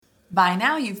By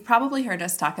now, you've probably heard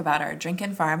us talk about our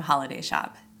Drinkin' Farm holiday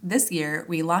shop. This year,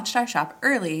 we launched our shop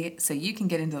early so you can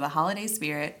get into the holiday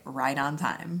spirit right on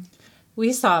time.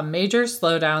 We saw major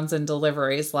slowdowns in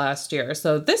deliveries last year,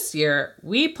 so this year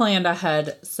we planned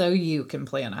ahead so you can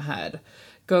plan ahead.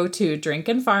 Go to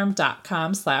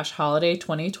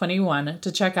drinkinfarm.com/holiday2021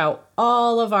 to check out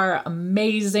all of our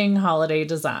amazing holiday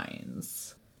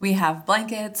designs. We have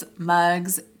blankets,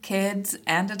 mugs, kids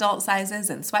and adult sizes,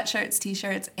 and sweatshirts,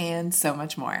 t-shirts, and so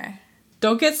much more.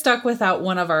 Don't get stuck without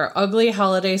one of our ugly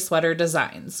holiday sweater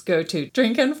designs. Go to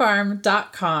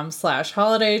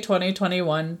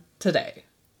drinkinfarm.com/holiday2021 today.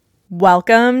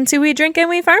 Welcome to We Drink and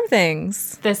We Farm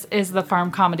Things. This is the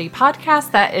farm comedy podcast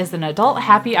that is an adult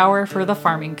happy hour for the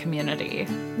farming community.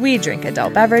 We drink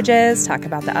adult beverages, talk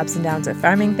about the ups and downs of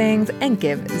farming things, and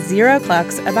give zero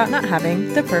clucks about not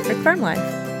having the perfect farm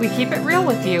life. We keep it real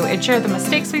with you and share the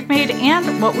mistakes we've made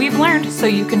and what we've learned so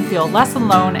you can feel less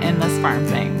alone in this farm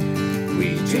thing.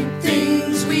 We drink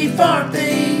things, we farm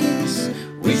things,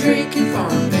 we drink and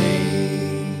farm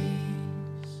things.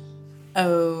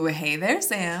 Oh, hey there,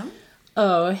 Sam.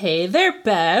 Oh, hey there,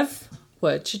 Bev.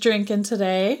 What you drinking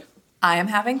today? I am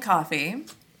having coffee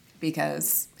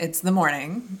because it's the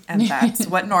morning, and that's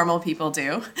what normal people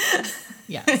do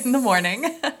Yes. in the morning.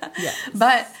 Yes.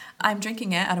 But I'm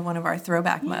drinking it out of one of our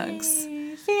throwback mugs.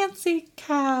 Yay, fancy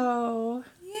cow.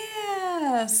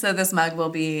 Yeah. So this mug will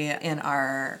be in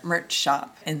our merch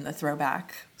shop in the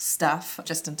throwback stuff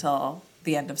just until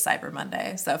the end of Cyber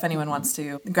Monday. So if anyone wants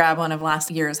to grab one of last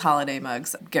year's holiday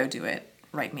mugs, go do it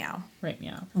right now. Right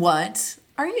now. What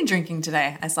are you drinking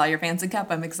today? I saw your fancy cup.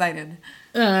 I'm excited.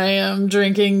 I am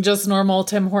drinking just normal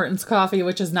Tim Hortons coffee,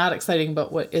 which is not exciting,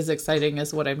 but what is exciting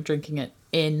is what I'm drinking it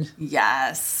in.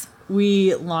 Yes.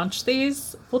 We launched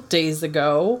these days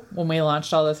ago when we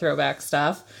launched all the throwback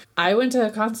stuff. I went to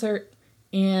a concert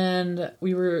and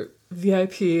we were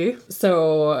VIP.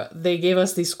 So they gave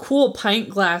us these cool pint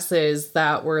glasses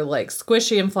that were like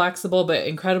squishy and flexible, but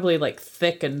incredibly like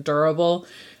thick and durable.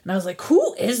 And I was like,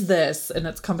 who is this? And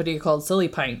it's a company called Silly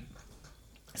Pint.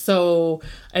 So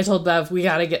I told Bev, we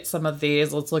got to get some of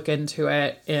these. Let's look into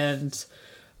it. And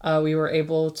we were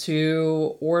able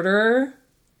to order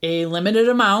a limited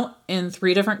amount in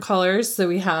 3 different colors. So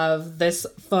we have this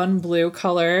fun blue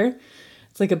color.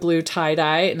 It's like a blue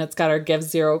tie-dye, and it's got our Give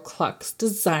Zero Clucks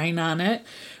design on it.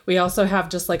 We also have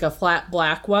just like a flat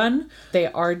black one. They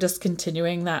are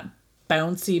discontinuing that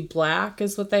bouncy black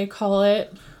is what they call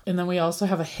it. And then we also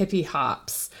have a hippie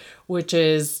hops, which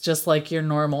is just like your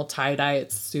normal tie-dye.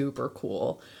 It's super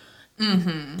cool.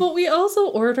 Mm-hmm. But we also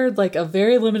ordered like a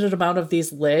very limited amount of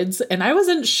these lids, and I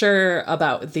wasn't sure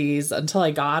about these until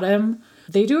I got them.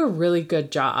 They do a really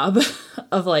good job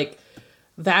of like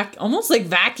almost like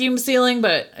vacuum sealing,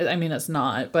 but I mean, it's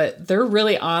not, but they're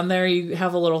really on there. You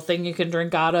have a little thing you can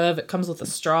drink out of. It comes with a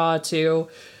straw too.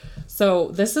 So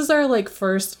this is our like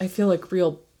first, I feel like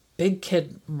real big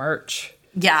kid merch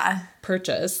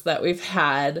purchase that we've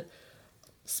had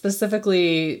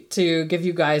specifically to give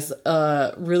you guys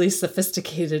a really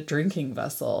sophisticated drinking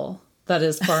vessel that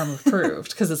is farm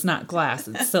approved because it's not glass,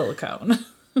 it's silicone.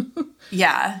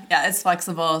 Yeah, it's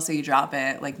flexible, so you drop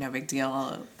it, like no big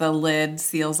deal. The lid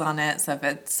seals on it, so if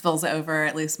it spills over,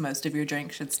 at least most of your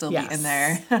drink should still be in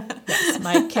there. Yes,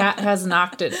 my cat has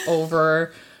knocked it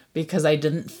over because I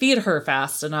didn't feed her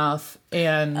fast enough,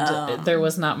 and there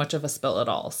was not much of a spill at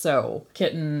all. So,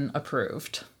 kitten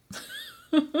approved.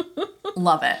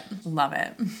 Love it.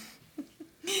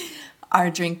 Our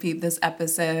drink peep this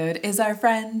episode is our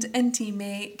friend and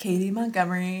teammate, Katie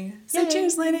Montgomery. So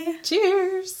cheers, lady.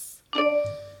 Cheers.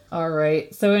 All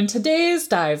right. So in today's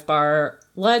dive bar,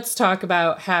 let's talk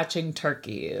about hatching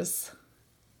turkeys.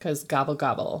 Because gobble,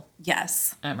 gobble.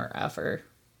 Yes. Emmer effer.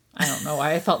 I don't know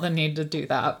why I felt the need to do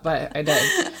that, but I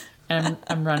did. And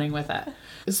I'm running with it.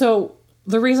 So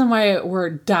the reason why we're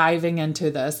diving into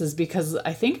this is because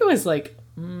I think it was like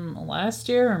last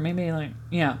year or maybe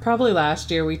probably last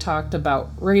year we talked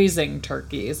about raising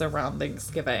turkeys around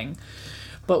Thanksgiving,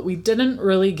 but we didn't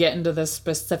really get into the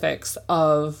specifics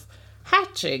of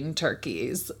hatching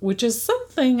turkeys, which is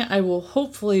something I will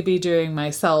hopefully be doing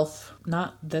myself,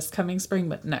 not this coming spring,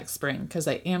 but next spring, because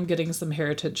I am getting some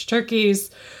heritage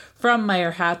turkeys from Meyer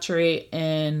Hatchery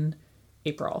in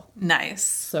April. Nice.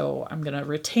 So I'm going to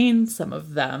retain some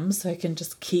of them so I can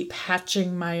just keep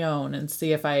hatching my own and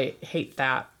see if I hate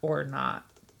that or not.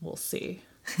 We'll see.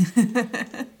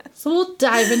 So we'll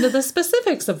dive into the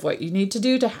specifics of what you need to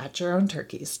do to hatch your own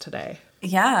turkeys today.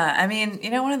 Yeah. I mean,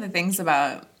 one of the things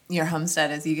about your homestead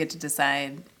is you get to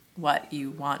decide what you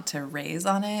want to raise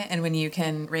on it. And when you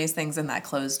can raise things in that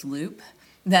closed loop,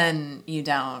 then you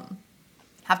don't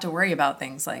have to worry about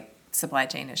things like supply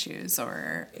chain issues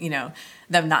or,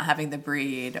 them not having the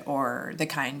breed or the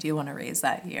kind you want to raise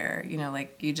that year.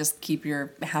 Like you just keep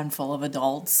your handful of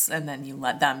adults and then you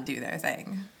let them do their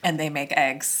thing. And they make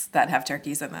eggs that have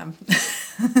turkeys in them.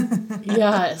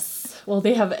 Yes. Well,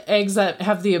 they have eggs that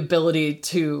have the ability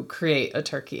to create a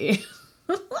turkey.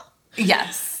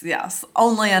 Yes.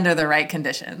 Only under the right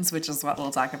conditions, which is what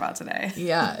we'll talk about today.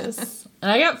 Yes. And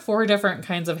I got 4 different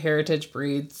kinds of heritage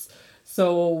breeds.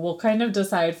 So we'll kind of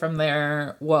decide from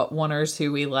there what 1 or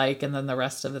 2 we like, and then the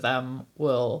rest of them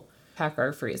will pack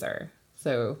our freezer.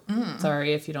 So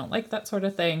sorry if you don't like that sort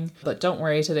of thing, but don't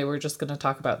worry. Today we're just going to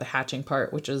talk about the hatching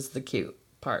part, which is the cute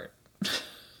part.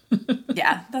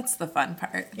 Yeah, that's the fun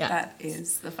part. Yeah. That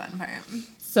is the fun part.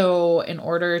 So in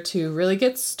order to really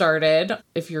get started,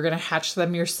 if you're going to hatch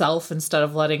them yourself instead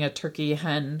of letting a turkey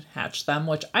hen hatch them,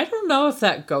 which I don't know if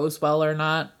that goes well or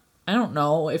not. I don't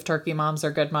know if turkey moms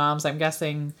are good moms. I'm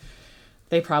guessing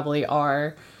they probably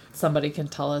are. Somebody can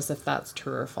tell us if that's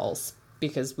true or false,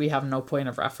 because we have no point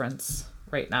of reference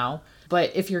right now.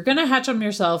 But if you're going to hatch them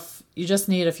yourself, you just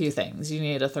need a few things. You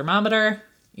need a thermometer,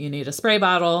 you need a spray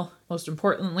bottle. Most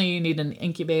importantly, you need an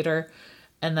incubator,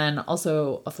 and then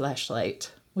also a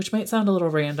flashlight, which might sound a little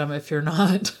random if you're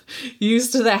not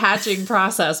used to the hatching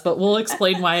process, but we'll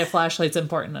explain why a flashlight's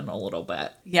important in a little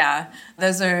bit. Yeah,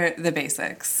 those are the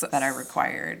basics that are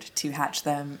required to hatch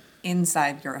them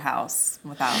inside your house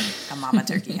without a mama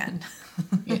turkey hen.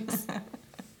 Yes.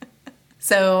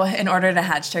 So in order to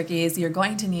hatch turkeys, you're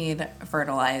going to need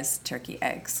fertilized turkey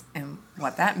eggs. And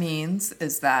what that means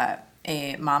is that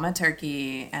a mama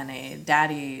turkey and a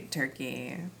daddy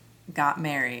turkey got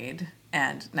married.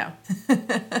 And no,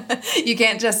 you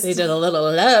can't just... They did a little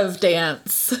love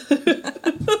dance.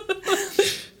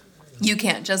 You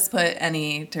can't just put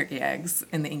any turkey eggs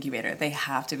in the incubator. They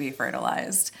have to be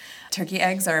fertilized. Turkey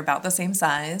eggs are about the same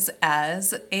size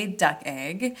as a duck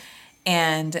egg,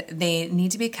 and they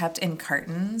need to be kept in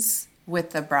cartons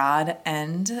with the broad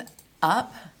end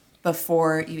up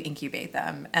before you incubate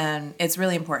them. And it's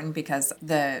really important because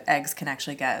the eggs can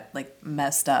actually get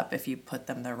messed up if you put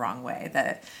them the wrong way.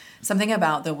 That something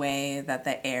about the way that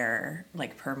the air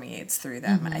permeates through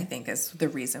them, I think, is the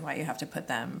reason why you have to put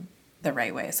them the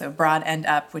right way. So broad end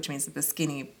up, which means that the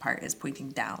skinny part is pointing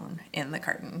down in the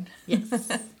carton. Yes.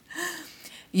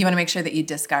 You want to make sure that you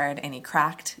discard any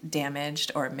cracked,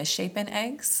 damaged, or misshapen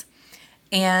eggs.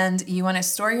 And you want to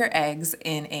store your eggs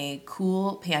in a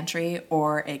cool pantry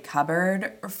or a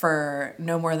cupboard for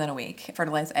no more than a week.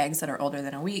 Fertilized eggs that are older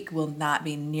than a week will not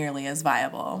be nearly as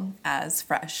viable as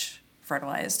fresh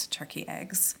fertilized turkey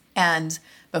eggs. And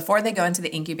before they go into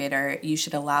the incubator, you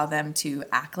should allow them to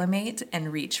acclimate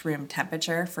and reach room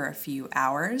temperature for a few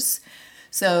hours.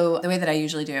 So the way that I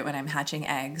usually do it when I'm hatching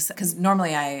eggs, because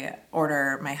normally I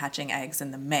order my hatching eggs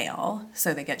in the mail,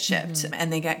 so they get shipped,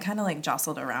 and they get kind of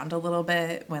jostled around a little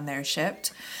bit when they're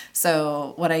shipped.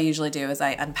 So what I usually do is I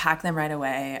unpack them right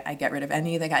away. I get rid of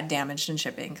any that got damaged in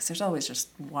shipping, because there's always just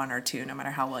 1 or 2, no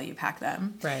matter how well you pack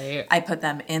them. Right. I put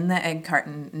them in the egg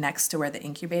carton next to where the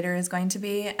incubator is going to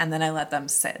be, and then I let them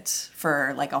sit for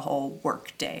a whole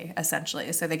work day,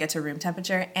 essentially. So they get to room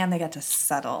temperature, and they get to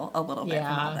settle a little bit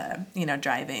from all the,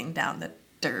 driving down the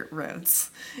dirt roads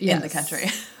in the country.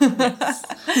 Yes.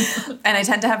 And I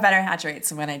tend to have better hatch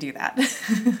rates when I do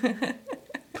that.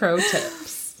 Pro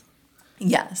tips.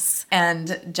 Yes.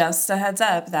 And just a heads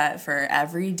up that for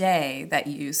every day that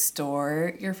you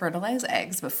store your fertilized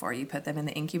eggs before you put them in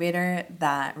the incubator,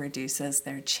 that reduces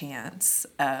their chance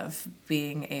of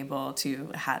being able to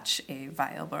hatch a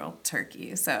viable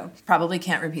turkey. So probably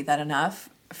can't repeat that enough.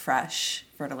 Fresh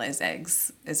fertilized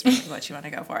eggs is really what you want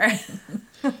to go for.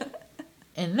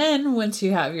 And then once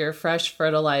you have your fresh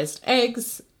fertilized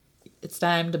eggs, it's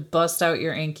time to bust out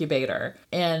your incubator.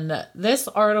 And this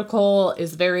article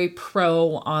is very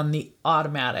pro on the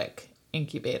automatic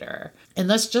incubator. And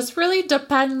this just really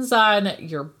depends on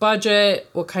your budget,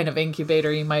 what kind of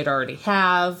incubator you might already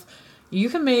have. You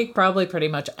can make probably pretty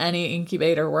much any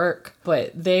incubator work,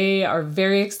 but they are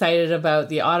very excited about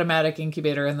the automatic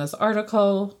incubator in this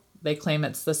article. They claim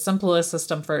it's the simplest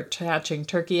system for hatching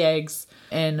turkey eggs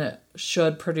and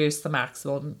should produce the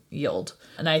maximum yield.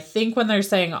 And I think when they're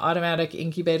saying automatic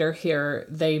incubator here,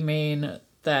 they mean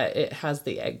that it has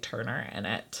the egg turner in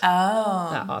it. Oh.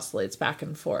 That oscillates back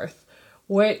and forth,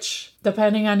 which,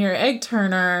 depending on your egg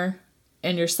turner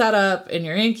and your setup and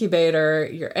your incubator,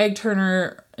 your egg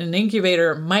turner and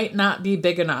incubator might not be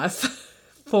big enough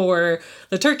for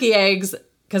the turkey eggs,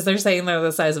 because they're saying they're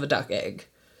the size of a duck egg.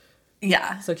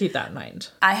 Yeah. So keep that in mind.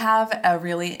 I have a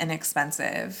really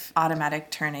inexpensive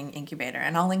automatic turning incubator,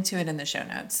 and I'll link to it in the show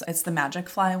notes. It's the Magic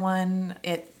Fly one.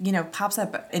 It, pops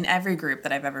up in every group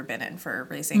that I've ever been in for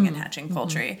raising and hatching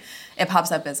poultry. It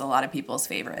pops up as a lot of people's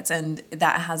favorites, and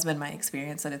that has been my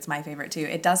experience that it's my favorite too.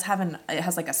 It does have it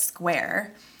has like a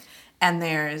square, and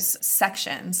there's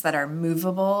sections that are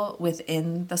movable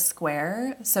within the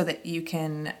square so that you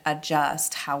can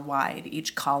adjust how wide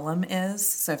each column is.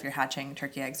 So if you're hatching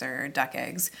turkey eggs or duck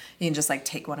eggs, you can just like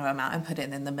take one of them out and put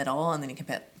it in the middle, and then you can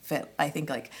fit I think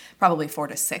like probably 4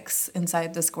 to 6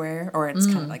 inside the square, or it's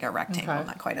kind of like a rectangle, Okay.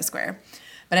 not quite a square.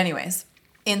 But anyways,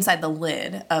 inside the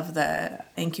lid of the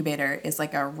incubator is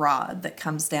like a rod that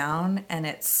comes down and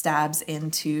it stabs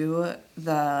into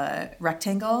the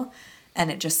rectangle, and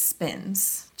it just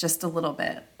spins just a little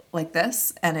bit like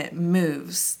this, and it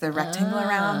moves the rectangle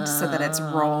around so that it's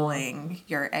rolling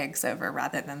your eggs over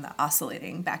rather than the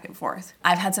oscillating back and forth.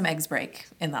 I've had some eggs break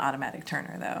in the automatic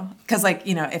turner though, because like,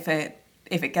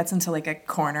 if it gets into like a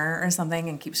corner or something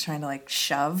and keeps trying to like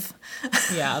shove,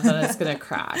 Yeah, then it's going to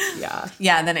crack. Yeah.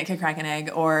 yeah, then it could crack an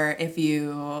egg. Or if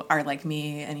you are like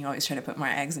me and you always try to put more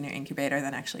eggs in your incubator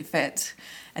than actually fit,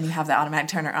 and you have the automatic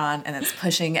turner on and it's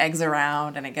pushing eggs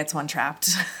around and it gets one trapped.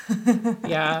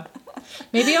 Yeah.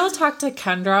 Maybe I'll talk to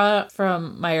Kendra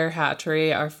from Meyer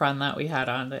Hatchery, our friend that we had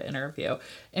on the interview,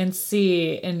 and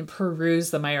see and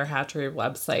peruse the Meyer Hatchery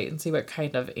website and see what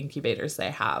kind of incubators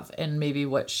they have and maybe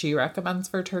what she recommends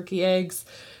for turkey eggs.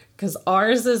 Because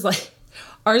ours is a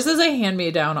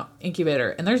hand-me-down incubator,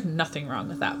 and there's nothing wrong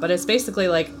with that. But it's basically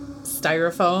like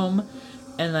styrofoam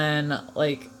and then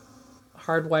like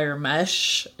hardwire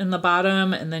mesh in the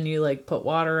bottom, and then you like put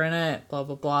water in it, blah,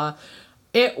 blah, blah.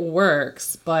 It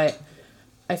works, but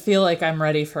I feel like I'm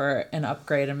ready for an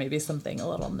upgrade and maybe something a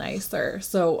little nicer.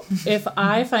 So if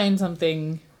I find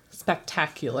something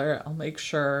spectacular, I'll make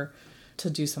sure to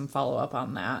do some follow-up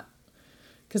on that,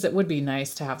 because it would be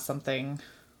nice to have something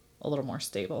a little more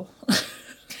stable.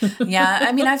 Yeah,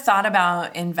 I mean, I've thought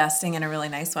about investing in a really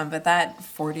nice one, but that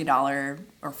 $40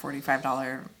 or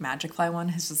 $45 Magic Fly one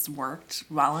has just worked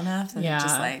well enough that it's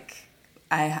just like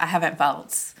I haven't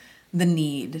felt the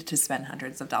need to spend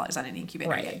hundreds of dollars on an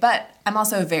incubator yet. But I'm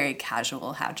also a very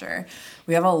casual hatcher.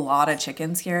 We have a lot of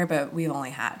chickens here, but we've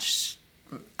only hatched,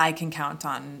 I can count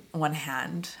on one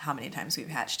hand how many times we've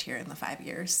hatched here in the 5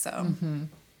 years. So,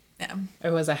 yeah. I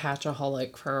was a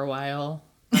hatchaholic for a while.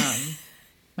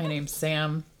 My name's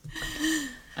Sam.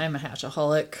 I'm a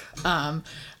hatchaholic.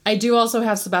 I do also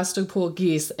have Sebastopol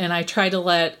geese, and I tried to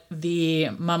let the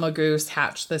mama goose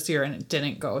hatch this year, and it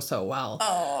didn't go so well.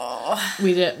 Oh.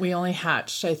 We only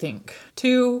hatched, I think,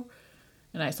 2,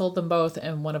 and I sold them both,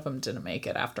 and one of them didn't make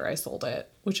it after I sold it,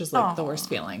 which is like the worst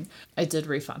feeling. I did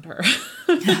refund her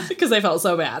because I felt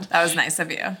so bad. That was nice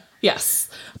of you. Yes.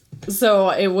 So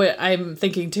I'm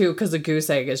thinking too, because a goose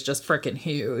egg is just freaking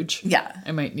huge. Yeah.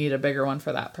 I might need a bigger one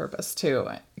for that purpose too.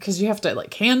 Because you have to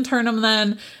like hand turn them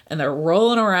then, and they're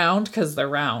rolling around because they're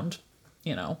round.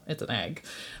 It's an egg.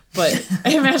 But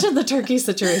I imagine the turkey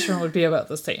situation would be about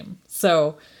the same.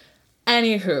 So,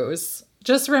 anywho's,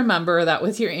 just remember that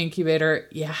with your incubator,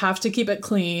 you have to keep it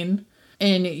clean.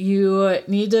 And you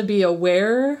need to be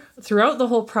aware throughout the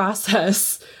whole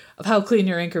process of how clean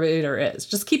your incubator is.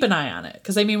 Just keep an eye on it.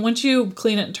 Because, once you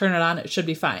clean it and turn it on, it should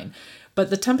be fine. But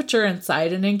the temperature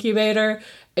inside an incubator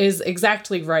is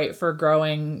exactly right for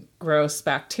growing gross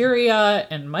bacteria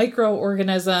and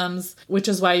microorganisms, which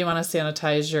is why you want to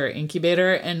sanitize your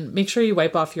incubator and make sure you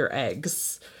wipe off your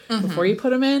eggs before you put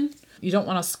them in. You don't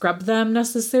want to scrub them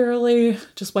necessarily.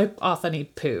 Just wipe off any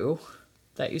poo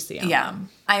that you see on them.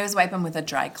 I always wipe them with a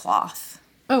dry cloth.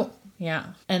 Oh, yeah.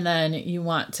 And then you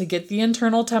want to get the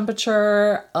internal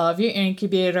temperature of your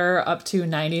incubator up to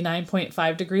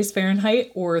 99.5 degrees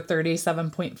Fahrenheit or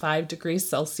 37.5 degrees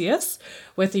Celsius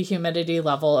with a humidity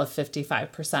level of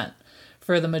 55%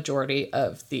 for the majority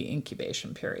of the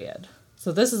incubation period.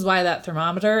 So this is why that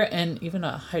thermometer and even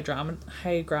a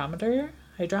hygrometer?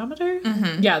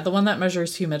 Yeah, the one that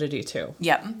measures humidity too.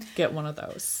 Yep. Get one of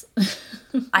those.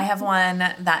 I have one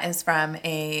that is from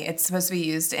it's supposed to be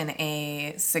used in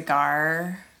a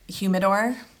cigar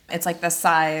humidor. It's like the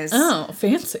size. Oh,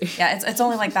 fancy. Yeah, it's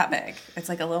only like that big. It's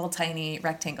like a little tiny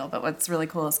rectangle. But what's really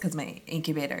cool is because my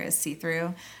incubator is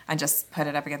see-through, I just put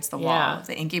it up against the wall of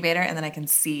the incubator, and then I can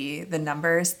see the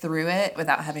numbers through it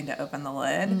without having to open the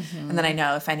lid. And then I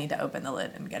know if I need to open the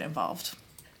lid and get involved.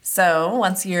 So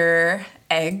once your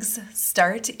eggs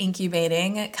start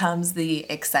incubating comes the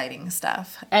exciting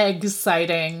stuff.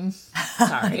 Exciting.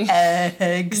 Sorry.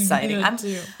 Exciting.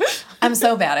 I'm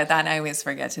so bad at that, and I always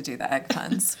forget to do the egg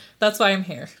puns. That's why I'm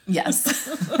here. Yes.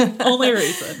 Only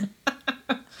reason.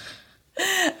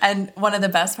 And one of the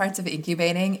best parts of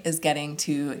incubating is getting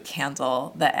to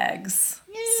candle the eggs.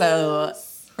 So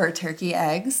for turkey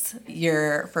eggs,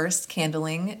 your first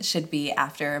candling should be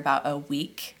after about a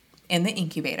week in the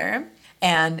incubator.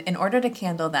 And in order to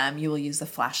candle them, you will use a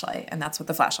flashlight. And that's what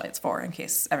the flashlight's for, in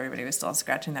case everybody was still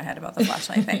scratching their head about the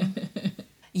flashlight thing.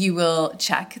 You will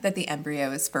check that the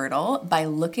embryo is fertile by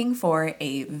looking for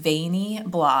a veiny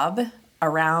blob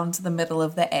around the middle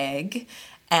of the egg.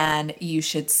 And you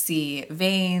should see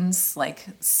veins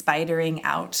like spidering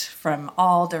out from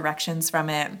all directions from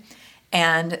it.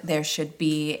 And there should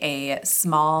be a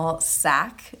small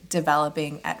sac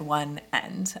developing at one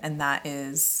end. And that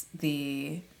is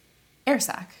the air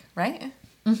sac, right?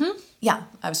 Mm-hmm. Yeah,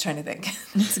 I was trying to think.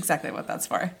 That's exactly what that's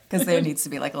for. Because there needs to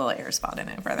be like a little air spot in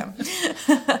it for them.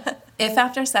 If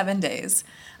after 7 days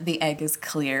the egg is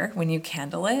clear when you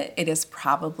candle it, it is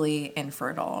probably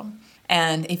infertile.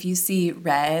 And if you see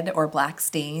red or black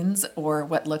stains or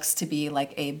what looks to be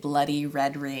like a bloody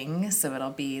red ring, so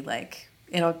it'll be like,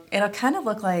 it'll kind of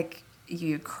look like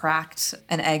you cracked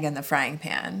an egg in the frying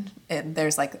pan.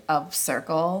 There's like a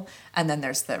circle and then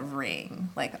there's the ring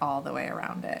like all the way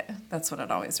around it. That's what it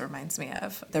always reminds me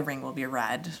of. The ring will be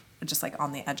red, just like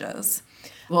on the edges.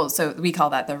 Well, so we call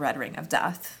that the red ring of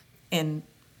death in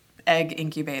egg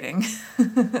incubating.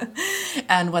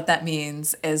 And what that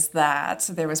means is that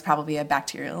there was probably a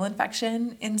bacterial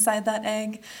infection inside that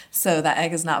egg. So that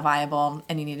egg is not viable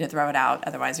and you need to throw it out.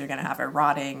 Otherwise, you're going to have a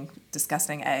rotting,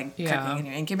 disgusting egg cooking in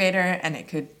your incubator and it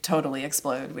could totally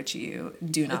explode, which you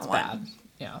do not want. Bad.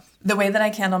 Yeah. The way that I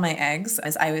candle my eggs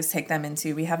is I always take them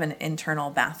into, we have an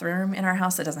internal bathroom in our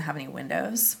house that doesn't have any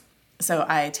windows. So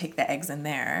I take the eggs in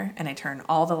there and I turn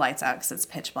all the lights out because it's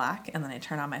pitch black. And then I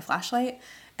turn on my flashlight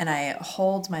and I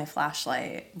hold my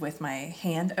flashlight with my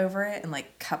hand over it and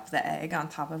like cup the egg on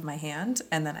top of my hand.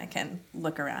 And then I can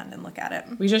look around and look at it.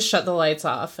 We just shut the lights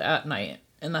off at night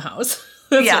in the house.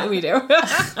 That's what we do.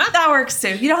 That works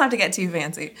too. You don't have to get too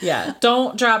fancy. Yeah.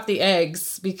 Don't drop the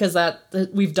eggs because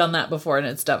we've done that before and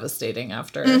it's devastating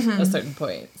after a certain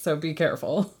point. So be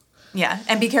careful. Yeah.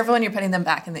 And be careful when you're putting them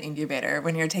back in the incubator.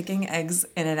 When you're taking eggs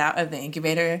in and out of the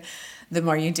incubator, the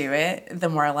more you do it, the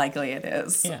more likely it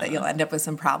is that you'll end up with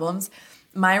some problems.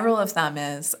 My rule of thumb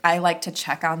is I like to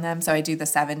check on them. So I do the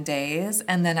 7 days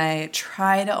and then I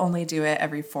try to only do it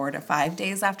every 4 to 5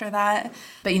 days after that.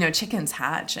 But, chickens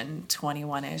hatch in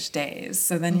 21-ish days.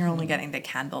 So then you're only getting to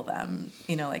candle them,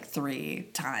 like 3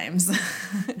 times.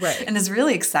 Right. And it's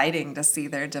really exciting to see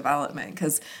their development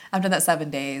because after that 7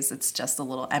 days, it's just a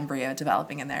little embryo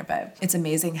developing in there. But it's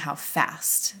amazing how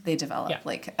fast they develop. Yeah.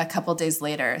 Like a couple days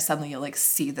later, suddenly you'll like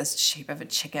see this shape of a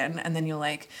chicken and then you'll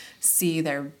like see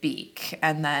their beak.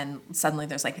 And then suddenly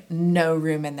there's like no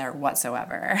room in there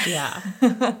whatsoever. Yeah.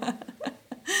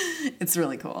 It's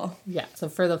really cool. Yeah. So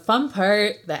for the fun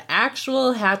part, the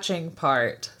actual hatching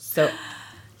part. So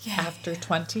after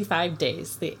 25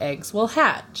 days, the eggs will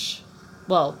hatch.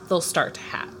 Well, they'll start to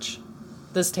hatch.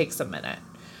 This takes a minute.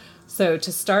 So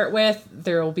to start with,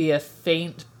 there will be a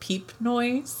faint peep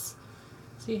noise.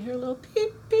 So you hear a little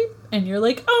peep, peep, and you're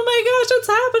like, oh my gosh, it's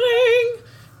happening.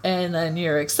 And then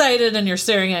you're excited and you're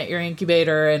staring at your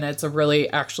incubator and it's a really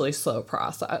actually slow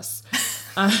process.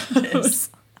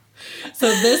 So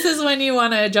this is when you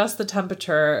want to adjust the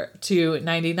temperature to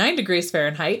 99 degrees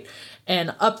Fahrenheit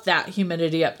and up that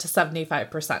humidity up to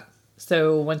 75%.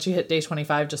 So once you hit day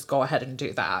 25, just go ahead and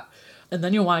do that. And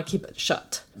then you'll want to keep it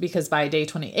shut because by day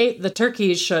 28, the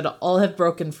turkeys should all have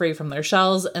broken free from their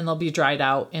shells and they'll be dried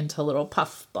out into little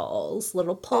puff balls,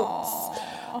 little pulps.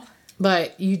 Aww.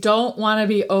 But you don't want to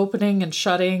be opening and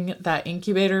shutting that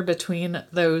incubator between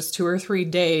those 2 or 3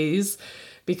 days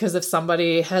because if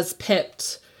somebody has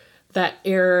pipped, that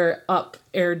air up,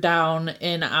 air down,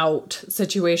 in, out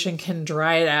situation can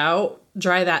dry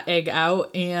that egg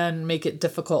out and make it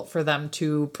difficult for them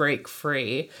to break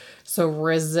free. So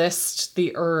resist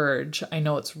the urge. I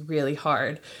know it's really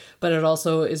hard, but it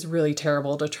also is really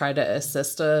terrible to try to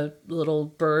assist a little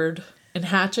bird in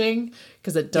hatching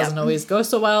because it doesn't always go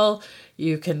so well.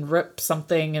 You can rip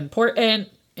something important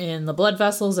in the blood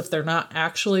vessels if they're not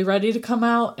actually ready to come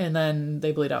out and then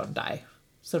they bleed out and die.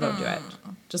 So don't do it.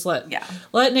 Just let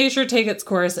nature take its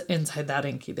course inside that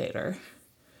incubator.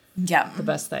 Yeah. The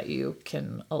best that you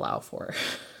can allow for.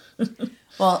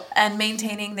 Well, and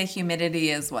maintaining the humidity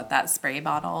is what that spray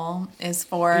bottle is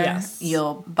for. Yes.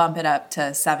 You'll bump it up to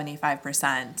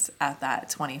 75% at that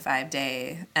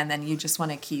 25-day, and then you just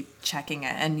want to keep checking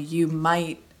it. And you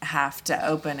might have to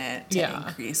open it to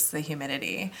increase the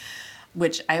humidity.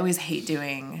 which I always hate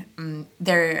doing.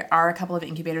 There are a couple of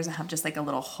incubators that have just like a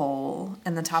little hole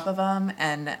in the top of them,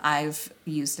 and I've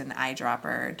used an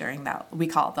eyedropper during that, we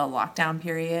call it the lockdown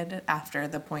period, after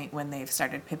the point when they've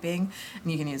started pipping,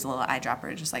 and you can use a little eyedropper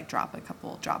to just like drop a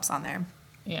couple drops on there.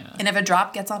 Yeah. And if a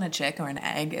drop gets on a chick or an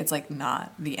egg, it's like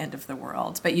not the end of the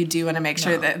world. But you do want to make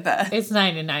sure that it's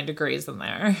 99 degrees in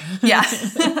there. Yeah.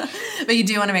 But you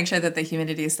do want to make sure that the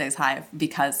humidity stays high,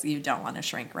 because you don't want to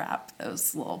shrink wrap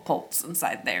those little pulps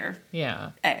inside their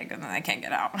egg, and then they can't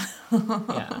get out.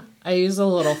 Yeah. I use a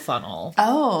little funnel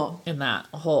in that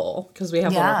hole, because we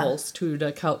have little holes too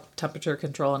to help temperature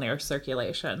control and air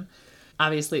circulation.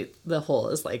 Obviously, the hole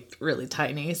is like really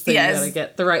tiny, so you gotta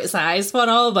get the right size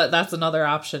funnel, but that's another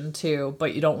option too.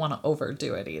 But you don't want to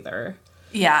overdo it either.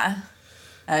 Yeah.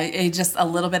 Just a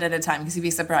little bit at a time, because you'd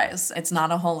be surprised. It's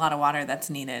not a whole lot of water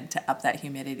that's needed to up that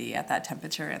humidity at that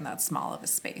temperature in that small of a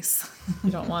space.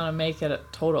 You don't want to make it a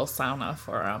total sauna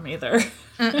for them either.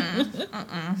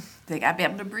 They gotta be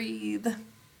able to breathe.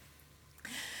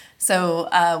 So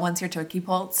once your turkey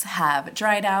poults have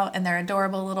dried out and they're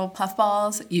adorable little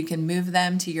puffballs, you can move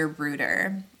them to your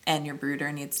brooder. And your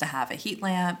brooder needs to have a heat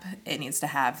lamp. It needs to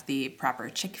have the proper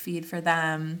chick feed for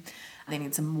them. They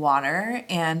need some water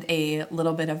and a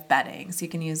little bit of bedding. So you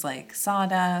can use like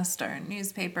sawdust or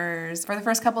newspapers. For the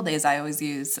first couple days, I always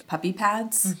use puppy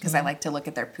pads, because I like to look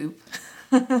at their poop.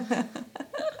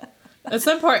 It's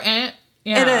important.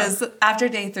 Yeah. It is. After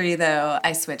day 3, though,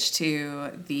 I switched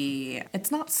to it's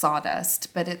not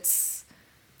sawdust, but it's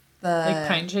like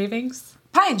pine shavings?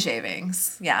 Pine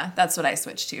shavings. Yeah, that's what I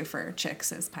switched to for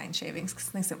chicks, is pine shavings, because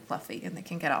it's nice and fluffy and they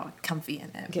can get all comfy in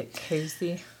it. Get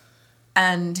cozy.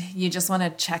 And you just want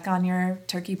to check on your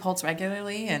turkey poults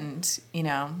regularly and,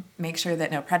 make sure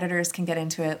that no predators can get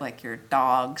into it, like your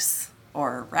dogs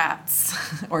or rats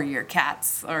or your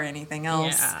cats or anything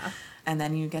else. Yeah. And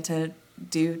then you get to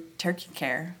do turkey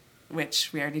care,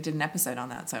 which we already did an episode on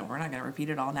that, so we're not going to repeat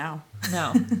it all now.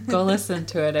 No, go listen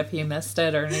to it if you missed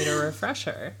it or need a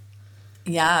refresher.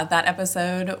 Yeah, that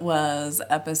episode was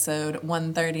episode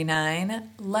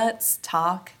 139. Let's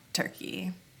talk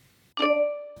turkey.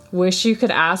 Wish you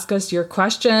could ask us your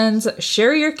questions,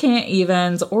 share your can't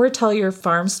evens, or tell your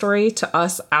farm story to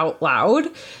us out loud.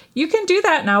 You can do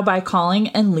that now by calling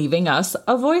and leaving us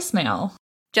a voicemail.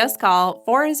 Just call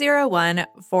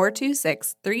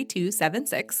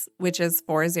 401-426-3276, which is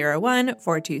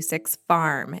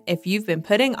 401-426-FARM, if you've been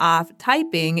putting off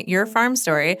typing your farm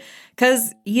story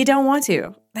because you don't want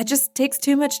to. That just takes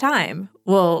too much time.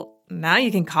 Well, now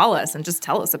you can call us and just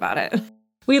tell us about it.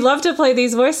 We love to play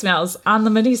these voicemails on the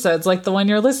minisodes like the one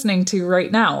you're listening to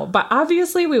right now, but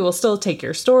obviously we will still take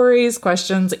your stories,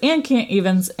 questions, and can't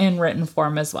evens in written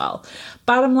form as well.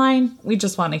 Bottom line, we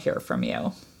just want to hear from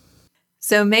you.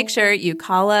 So make sure you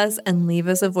call us and leave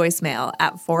us a voicemail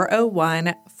at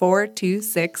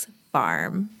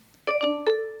 401-426-FARM.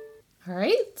 All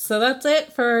right, so that's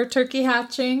it for turkey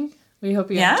hatching. We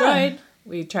hope you enjoyed.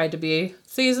 We tried to be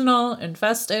seasonal and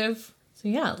festive. So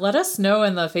yeah, let us know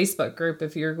in the Facebook group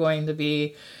if you're going to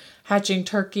be hatching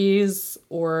turkeys,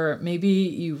 or maybe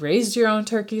you raised your own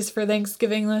turkeys for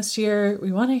Thanksgiving this year.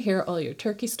 We want to hear all your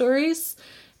turkey stories,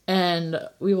 and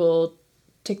we will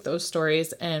take those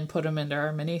stories and put them into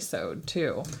our mini-sode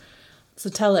too. So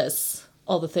tell us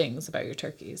all the things about your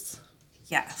turkeys.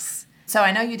 Yes. So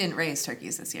I know you didn't raise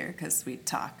turkeys this year because we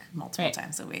talk multiple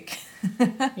times a week.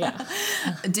 Yeah.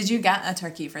 Did you get a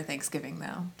turkey for Thanksgiving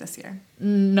though this year?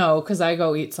 No, because I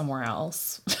go eat somewhere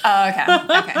else. Oh, okay.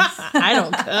 I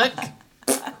don't cook.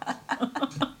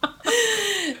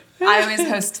 I always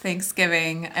host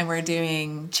Thanksgiving, and we're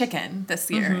doing chicken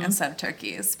this year instead of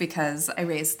turkeys, because I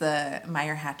raised the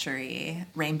Meyer Hatchery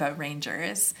Rainbow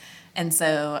Rangers. And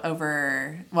so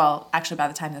actually by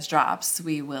the time this drops,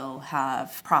 we will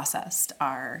have processed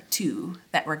our 2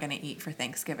 that we're going to eat for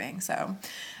Thanksgiving. So I'm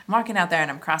walking out there and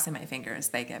I'm crossing my fingers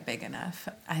they get big enough.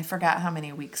 I forgot how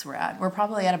many weeks we're at. We're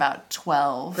probably at about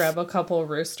 12. Grab a couple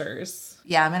roosters.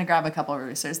 Yeah, I'm going to grab a couple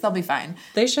roosters. They'll be fine.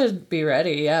 They should be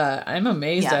ready, yeah. I'm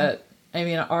amazed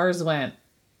ours went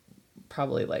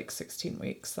probably like 16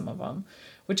 weeks, some of them,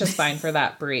 which is fine for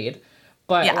that breed.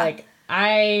 But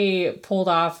I pulled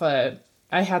off I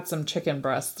had some chicken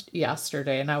breast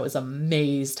yesterday, and I was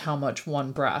amazed how much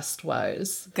one breast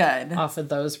was. Good. Off of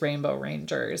those Rainbow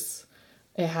Rangers.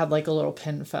 It had like a little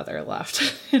pin feather left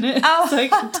in it, so I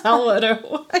could tell what it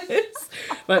was.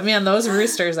 But man, those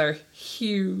roosters are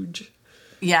huge.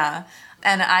 Yeah.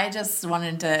 And I just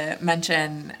wanted to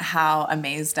mention how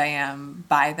amazed I am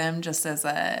by them, just as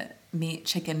a meat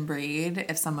chicken breed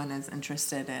if someone is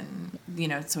interested in,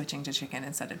 switching to chicken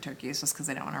instead of turkeys just because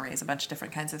they don't want to raise a bunch of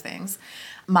different kinds of things.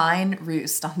 Mine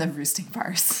roost on the roosting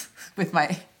bars with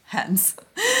my hens.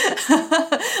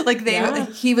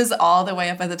 He was all the way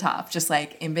up at the top, just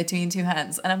like in between two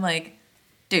hens. And I'm like,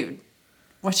 dude,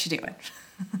 what you doing?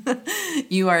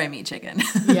 You are a meat chicken.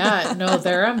 Yeah, no,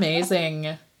 they're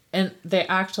amazing. And they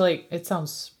actually, it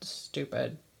sounds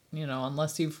stupid,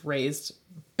 unless you've raised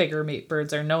bigger meat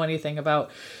birds or know anything about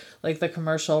like the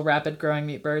commercial rapid growing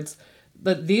meat birds.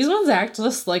 But these ones act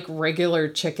just like regular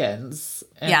chickens.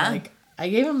 And like I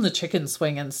gave them the chicken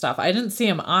swing and stuff. I didn't see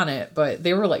them on it, but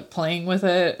they were like playing with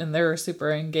it and they were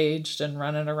super engaged and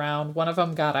running around. One of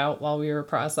them got out while we were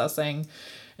processing.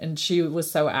 And she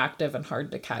was so active and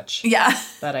hard to catch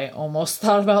that I almost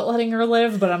thought about letting her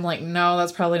live. But I'm like, no,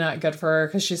 that's probably not good for her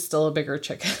because she's still a bigger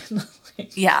chicken.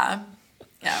 Yeah,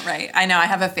 right. I know. I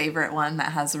have a favorite one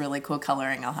that has really cool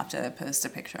coloring. I'll have to post a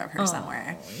picture of her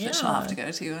somewhere that she'll have to go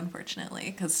to,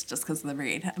 unfortunately, just because of the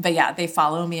breed. But yeah, they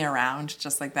follow me around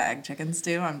just like the egg chickens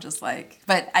do. I'm just like,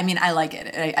 but I mean, I like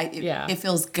it. It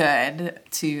feels good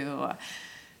to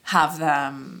have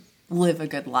them live a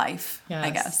good life,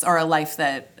 I guess, or a life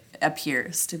that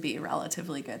appears to be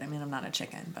relatively good. I mean, I'm not a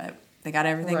chicken, but they got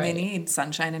everything they need,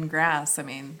 sunshine and grass. I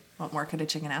mean, what more could a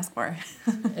chicken ask for?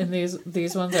 And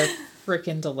these ones are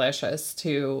freaking delicious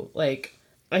too. Like,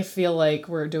 I feel like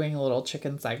we're doing a little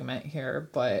chicken segment here,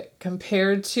 but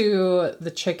compared to the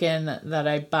chicken that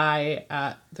I buy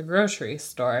at the grocery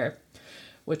store,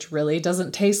 which really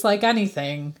doesn't taste like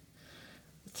anything,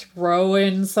 throw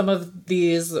in some of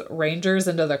these Rangers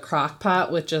into the crock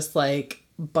pot with just like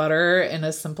butter and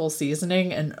a simple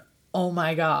seasoning, and oh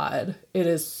my God, it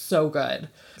is so good.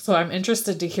 So I'm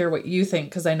interested to hear what you think,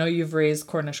 because I know you've raised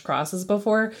Cornish crosses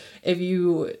before, if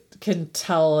you can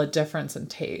tell a difference in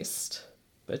taste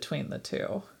between the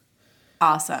two.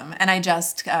 Awesome. And I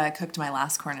just cooked my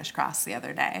last Cornish cross the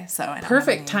other day, so I don't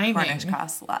perfect have any timing. Cornish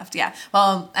cross left. Yeah.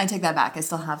 Well, I take that back. I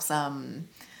still have some.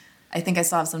 I think I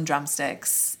still have some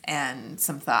drumsticks and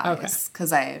some thighs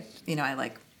because I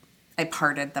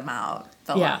parted them out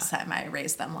the last time I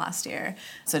raised them last year.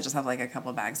 So I just have like a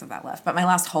couple bags of that left. But my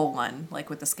last whole one, like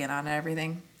with the skin on and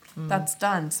everything, that's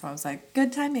done. So I was like,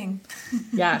 good timing.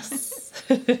 Yes.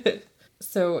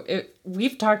 So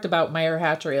we've talked about Meyer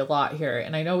Hatchery a lot here,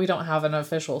 and I know we don't have an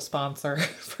official sponsor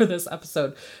for this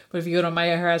episode, but if you go to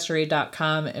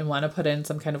meyerhatchery.com and want to put in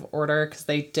some kind of order, because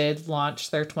they did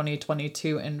launch their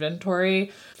 2022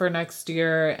 inventory for next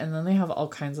year, and then they have all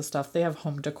kinds of stuff. They have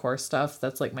home decor stuff.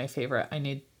 That's like my favorite. I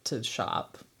need to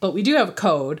shop. But we do have a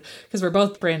code, because we're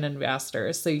both brand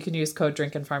ambassadors, so you can use code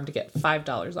DRINKNFARM to get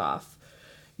 $5 off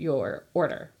your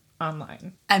order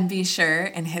online. And be sure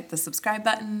and hit the subscribe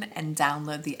button and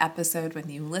download the episode when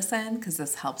you listen, because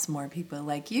this helps more people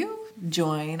like you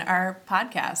join our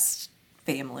podcast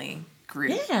family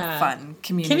group fun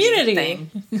community thing.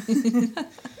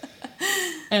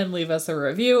 And leave us a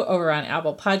review over on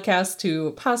Apple Podcasts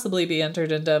to possibly be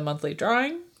entered into a monthly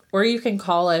drawing, or you can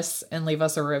call us and leave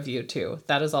us a review too.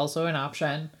 That is also an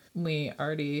option. We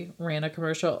already ran a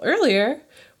commercial earlier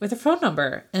with a phone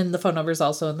number, and the phone number is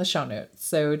also in the show notes.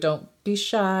 So don't be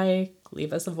shy.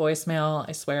 Leave us a voicemail.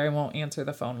 I swear I won't answer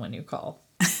the phone when you call.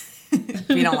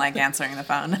 We don't like answering the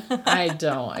phone. I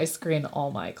don't. I screen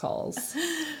all my calls.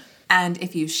 And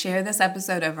if you share this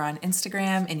episode over on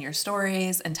Instagram in your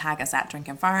stories and tag us at Drink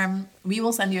and Farm, we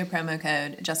will send you a promo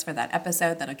code just for that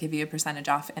episode that'll give you a percentage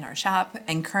off in our shop.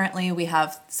 And currently we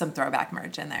have some throwback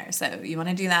merch in there. So you want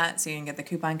to do that so you can get the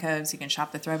coupon codes, you can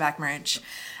shop the throwback merch,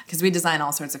 because we design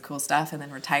all sorts of cool stuff and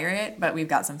then retire it. But we've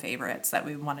got some favorites that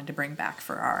we wanted to bring back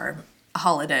for our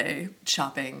holiday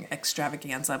shopping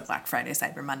extravaganza, Black Friday,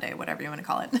 Cyber Monday, whatever you want to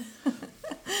call it.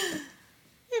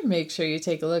 Make sure you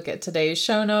take a look at today's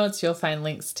show notes. You'll find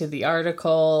links to the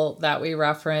article that we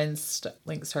referenced,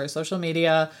 links to our social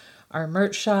media, our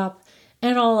merch shop,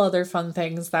 and all other fun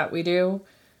things that we do.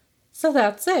 So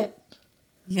that's it.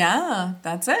 Yeah,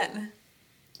 that's it.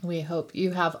 We hope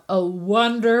you have a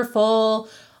wonderful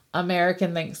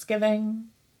American Thanksgiving.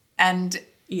 And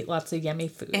eat lots of yummy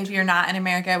food. If you're not in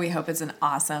America, we hope it's an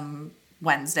awesome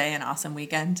Wednesday, an awesome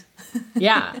weekend.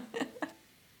 Yeah.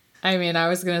 I mean, I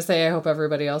was going to say I hope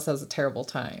everybody else has a terrible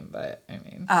time, but I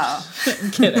mean... Oh. I'm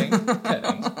kidding.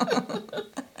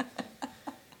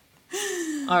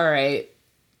 All right.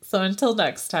 So until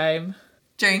next time...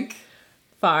 Drink.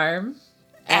 Farm.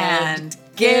 And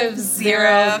give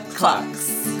zero clucks.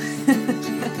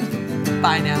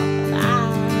 Bye now.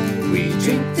 Bye. We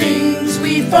drink things,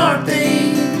 we farm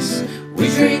things, we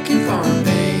drink and farm things.